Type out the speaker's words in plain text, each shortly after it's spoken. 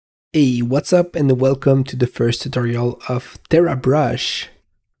Hey, what's up and welcome to the first tutorial of TerraBrush.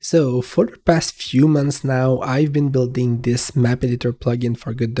 So for the past few months now, I've been building this map editor plugin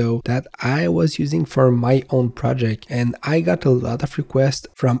for Godot that I was using for my own project, and I got a lot of requests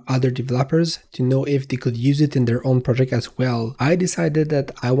from other developers to know if they could use it in their own project as well. I decided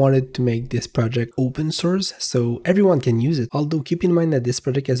that I wanted to make this project open source so everyone can use it. Although keep in mind that this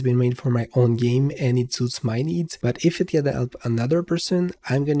project has been made for my own game and it suits my needs, but if it can help another person,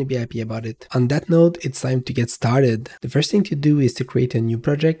 I'm gonna be happy about it. On that note, it's time to get started. The first thing to do is to create a new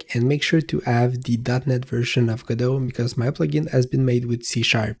project and make sure to have the .NET version of Godot because my plugin has been made with C#.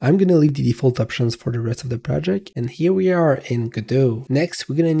 I'm gonna leave the default options for the rest of the project, and here we are in Godot. Next,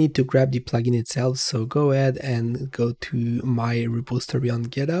 we're gonna need to grab the plugin itself, so go ahead and go to my repository on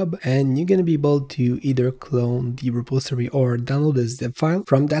GitHub, and you're gonna be able to either clone the repository or download a zip file.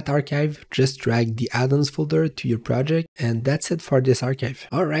 From that archive, just drag the add-ons folder to your project, and that's it for this archive.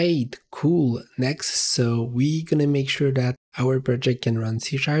 Alright, cool. Next, so we're gonna make sure that our project can run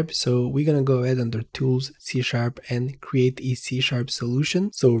C#, so we're gonna go ahead under Tools, C# and create a C#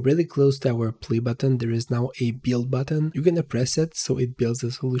 solution. So really close to our play button, there is now a build button. You're gonna press it so it builds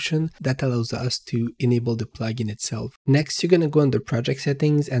a solution that allows us to enable the plugin itself. Next, you're gonna go under Project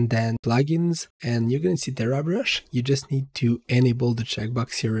Settings and then Plugins, and you're gonna see TerraBrush. You just need to enable the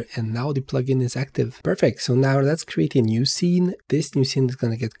checkbox here, and now the plugin is active. Perfect. So now let's create a new scene. This new scene is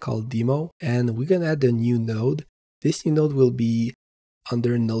gonna get called Demo, and we're gonna add a new node. This new node will be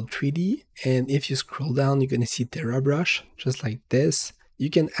under Node 3D, and if you scroll down, you're going to see TerraBrush, just like this. You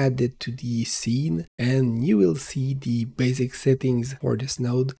can add it to the scene, and you will see the basic settings for this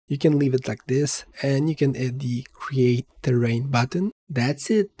node. You can leave it like this, and you can add the Create Terrain button. That's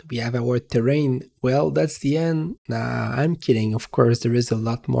it, we have our terrain. Well, that's the end. Nah, I'm kidding. Of course, there is a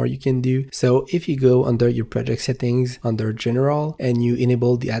lot more you can do. So if you go under your project settings, under general, and you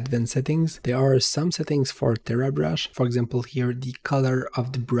enable the advanced settings, there are some settings for TerraBrush. For example, here, the color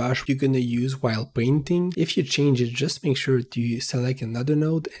of the brush you're gonna use while painting. If you change it, just make sure to select another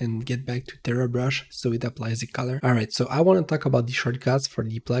node and get back to TerraBrush so it applies the color. Alright, so I wanna talk about the shortcuts for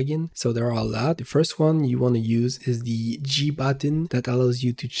the plugin. So there are a lot. The first one you wanna use is the G button that allows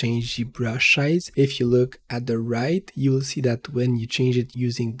you to change the brush size. If you look at the right, you will see that when you change it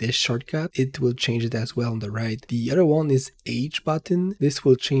using this shortcut, it will change it as well on the right. The other one is H button. This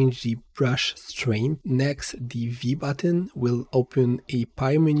will change the brush strength. Next, the V button will open a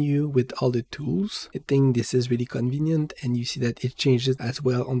pie menu with all the tools. I think this is really convenient, and you see that it changes as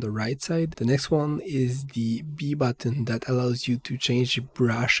well on the right side. The next one is the B button that allows you to change the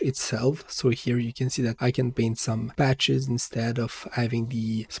brush itself. So here you can see that I can paint some patches instead of having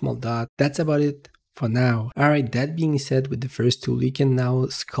the small dot. That's about it for now. Alright, that being said, with the first tool, you can now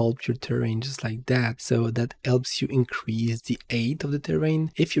sculpt your terrain just like that. So that helps you increase the height of the terrain.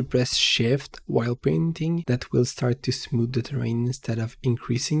 If you press Shift while painting, that will start to smooth the terrain instead of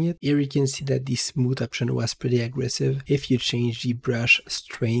increasing it. Here you can see that the smooth option was pretty aggressive. If you change the brush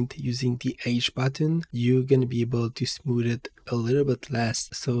strength using the H button, you're gonna be able to smooth it a little bit less,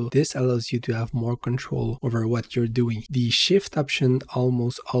 so this allows you to have more control over what you're doing. The shift option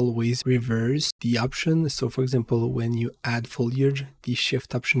almost always reverse the option. So for example, when you add foliage, the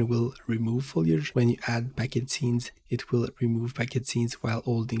shift option will remove foliage. When you add packet scenes, it will remove packet scenes while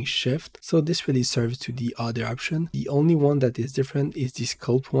holding shift. So this really serves to the other option. The only one that is different is the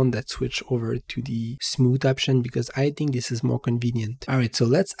sculpt one that switched over to the smooth option because I think this is more convenient. Alright, so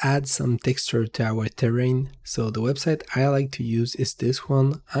let's add some texture to our terrain. So the website I like to use is this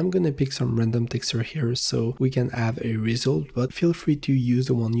one. I'm gonna pick some random texture here so we can have a result, but feel free to use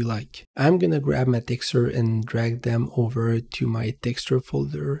the one you like. I'm gonna grab my texture and drag them over to my texture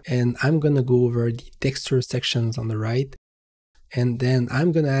folder, and I'm gonna go over the texture sections on the right, and then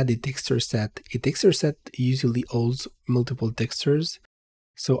I'm gonna add a texture set. A texture set usually holds multiple textures,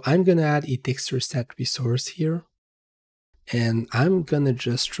 so I'm gonna add a texture set resource here, and I'm gonna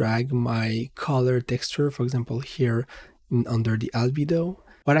just drag my color texture, for example here under the albedo.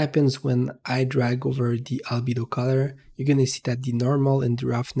 What happens when I drag over the albedo color? You're gonna see that the normal and the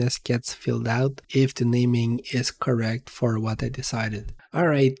roughness gets filled out if the naming is correct for what I decided.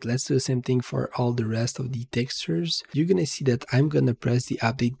 Alright, let's do the same thing for all the rest of the textures. You're gonna see that I'm gonna press the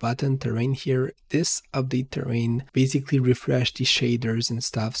update button, terrain here. This update terrain basically refresh the shaders and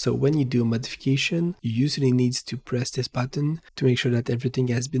stuff. So when you do a modification, you usually need to press this button to make sure that everything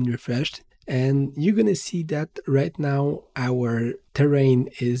has been refreshed. and you're gonna see that right now our terrain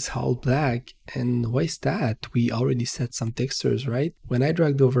is all black. And why is that? We already set some textures, right? When I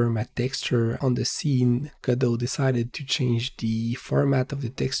dragged over my texture on the scene, Godot decided to change the format of the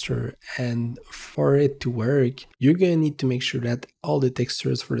texture, and for it to work, you're gonna need to make sure that all the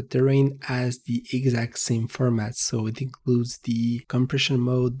textures for the terrain has the exact same format. So it includes the compression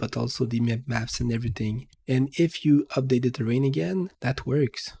mode, but also the map maps and everything. And if you update the terrain again, that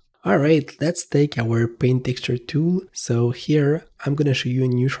works. Alright, let's take our paint texture tool. So here, I'm gonna show you a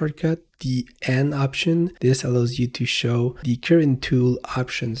new shortcut, the N option. This allows you to show the current tool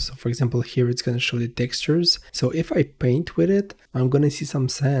options. So for example, here it's gonna show the textures. So if I paint with it, I'm gonna see some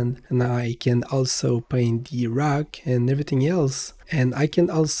sand, and I can also paint the rock and everything else. And I can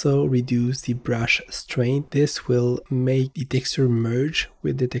also reduce the brush strength. This will make the texture merge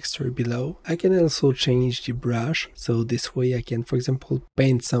with the texture below. I can also change the brush. So this way I can, for example,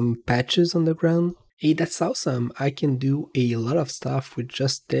 paint some patches on the ground. Hey, that's awesome. I can do a lot of stuff with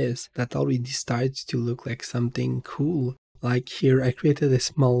just this. That already starts to look like something cool. Like here, I created a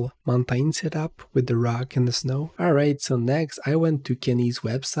small mountain setup with the rock and the snow. Alright, so next I went to Kenny's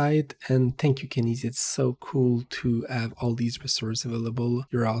website, and thank you Kenny's, it's so cool to have all these resources available.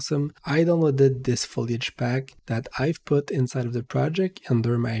 You're awesome. I downloaded this foliage pack that I've put inside of the project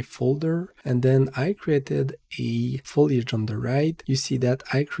under my folder, and then I created a foliage on the right. You see that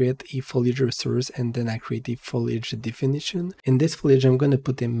I create a foliage resource and then I create a foliage definition. In this foliage I'm going to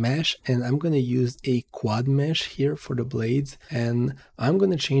put a mesh, and I'm going to use a quad mesh here for the blades, and I'm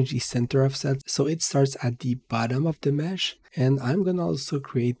going to change the center offset so it starts at the bottom of the mesh. And I'm going to also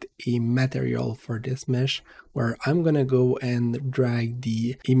create a material for this mesh where I'm going to go and drag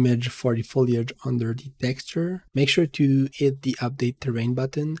the image for the foliage under the texture. Make sure to hit the update terrain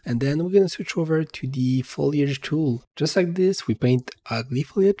button, and then we're going to switch over to the foliage tool. Just like this, we paint ugly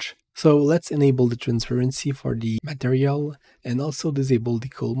foliage. So let's enable the transparency for the material and also disable the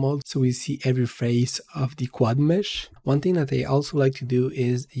cool mode so we see every face of the quad mesh. One thing that I also like to do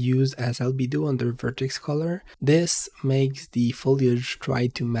is use as albedo under vertex color. This makes the foliage try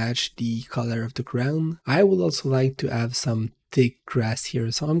to match the color of the ground. I would also like to have some thick grass here,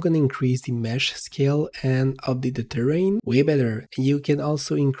 so I'm going to increase the mesh scale and update the terrain. Way better. You can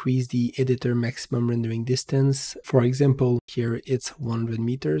also increase the editor maximum rendering distance. For example, here it's 100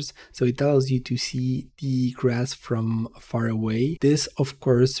 meters, so it allows you to see the grass from far away. This of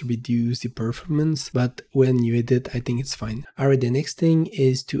course reduces the performance, but when you edit, I think it's fine. Alright, the next thing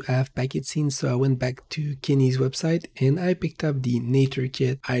is to have packet scenes, so I went back to Kenny's website and I picked up the nature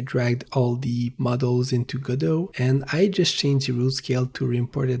kit. I dragged all the models into Godot, and I just changed the rule scale to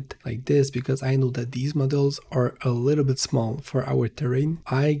re-import it like this because I know that these models are a little bit small for our terrain.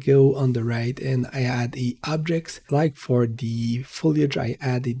 I go on the right and I add a objects, like for the foliage I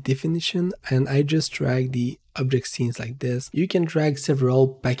add a definition, and I just drag the object scenes like this. You can drag several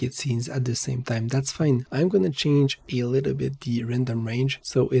packet scenes at the same time, that's fine. I'm going to change a little bit the random range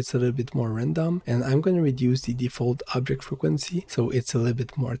so it's a little bit more random, and I'm going to reduce the default object frequency so it's a little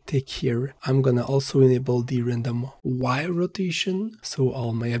bit more thick here. I'm going to also enable the random Y rotation so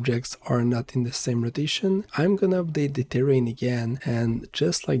all my objects are not in the same rotation. I'm going to update the terrain again, and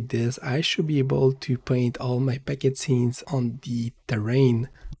just like this I should be able to paint all my packet scenes on the terrain.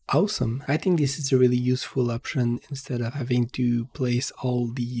 Awesome. I think this is a really useful option instead of having to place all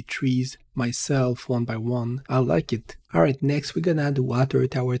the trees myself one by one. I like it. Alright, next we're gonna add water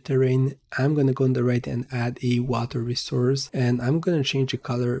to our terrain. I'm gonna go on the right and add a water resource, and I'm gonna change the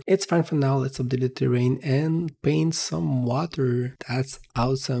color. It's fine for now. Let's update the terrain and paint some water. That's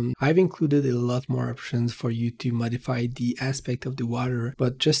awesome. I've included a lot more options for you to modify the aspect of the water,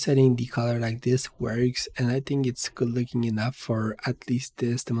 but just setting the color like this works, and I think it's good looking enough for at least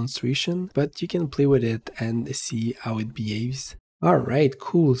this demonstration, but you can play with it and see how it behaves. Alright,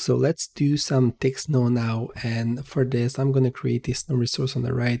 cool. So let's do some thick snow now, and for this I'm going to create a snow resource on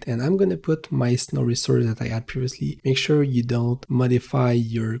the right, and I'm going to put my snow resource that I had previously. Make sure you don't modify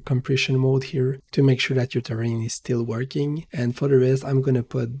your compression mode here to make sure that your terrain is still working. And for the rest I'm going to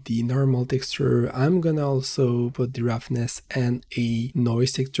put the normal texture. I'm going to also put the roughness and a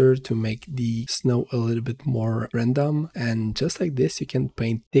noise texture to make the snow a little bit more random, and just like this you can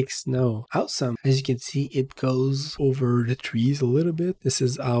paint thick snow. Awesome. As you can see, it goes over the trees a little bit. This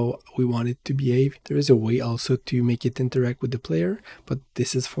is how we want it to behave. There is a way also to make it interact with the player, but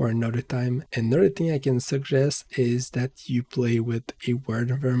this is for another time. Another thing I can suggest is that you play with a world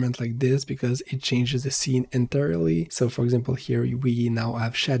environment like this, because it changes the scene entirely. So for example, here we now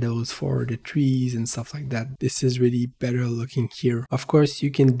have shadows for the trees and stuff like that. This is really better looking here. Of course,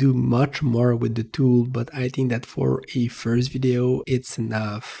 you can do much more with the tool, but I think that for a first video, it's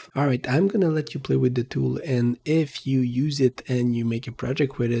enough. Alright, I'm gonna let you play with the tool, and if you use it and you make a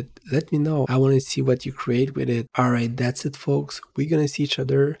project with it, let me know. I want to see what you create with it. Alright, that's it folks. We're gonna see each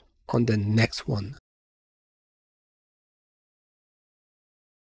other on the next one.